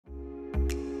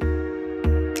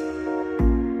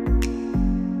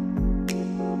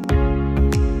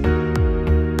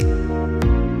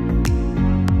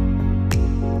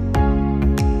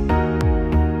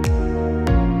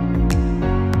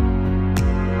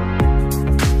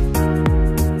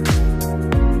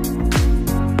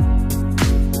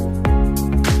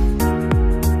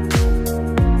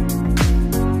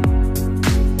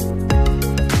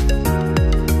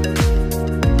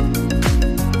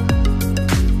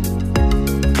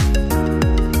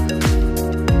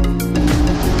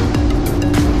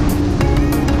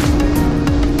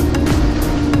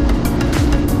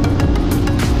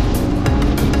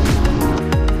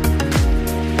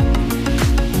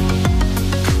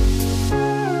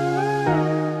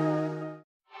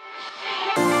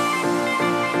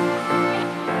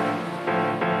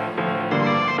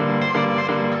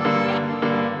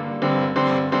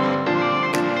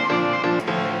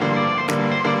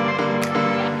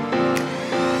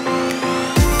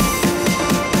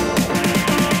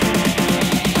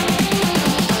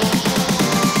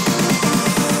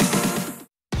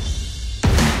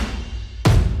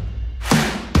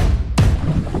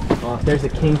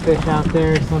there's a kingfish out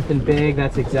there, something big,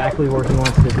 that's exactly where he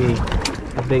wants to be.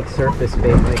 A big surface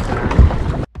bait like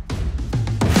that.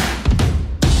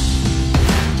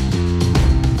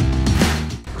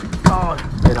 Oh,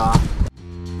 get off.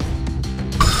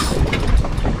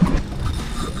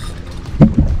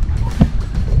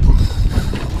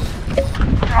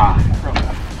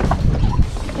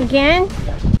 Again?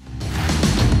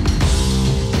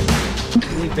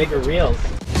 We need bigger reels.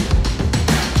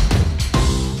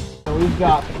 So we've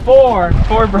got four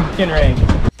broken rings.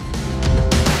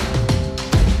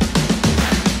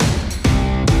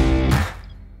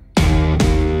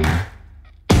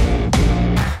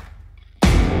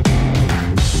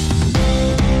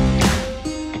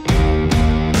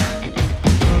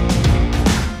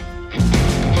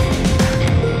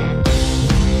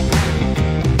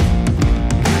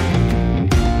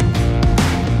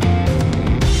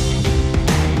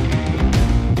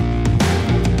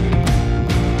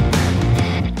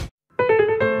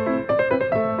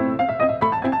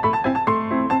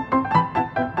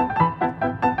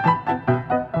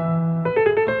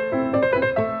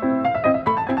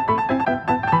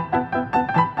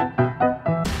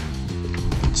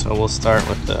 So we'll start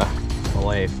with the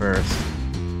fillet first.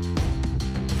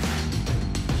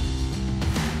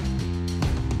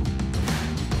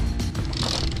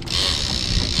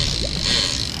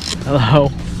 Hello.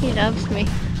 He loves me.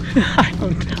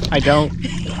 I don't.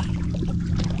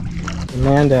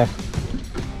 Amanda,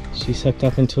 she's hooked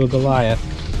up into a Goliath.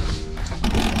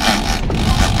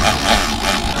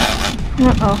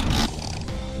 Uh-oh.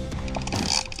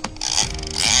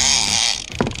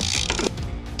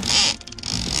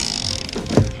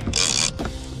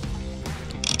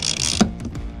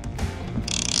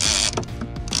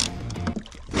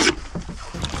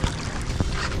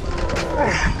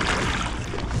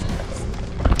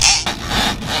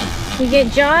 You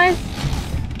get Jaws?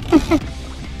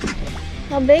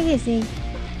 How big is he?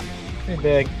 Pretty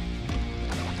big.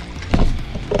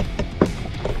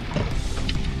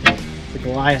 It's a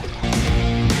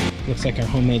Goliath. Looks like our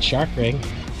homemade shark rig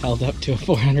held up to a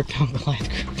 400-pound Goliath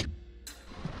Grouper.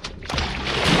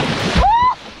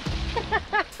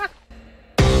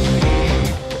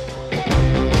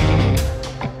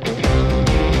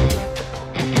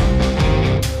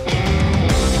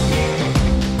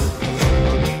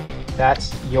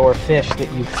 That's your fish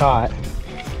that you caught.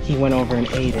 He went over and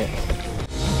ate it.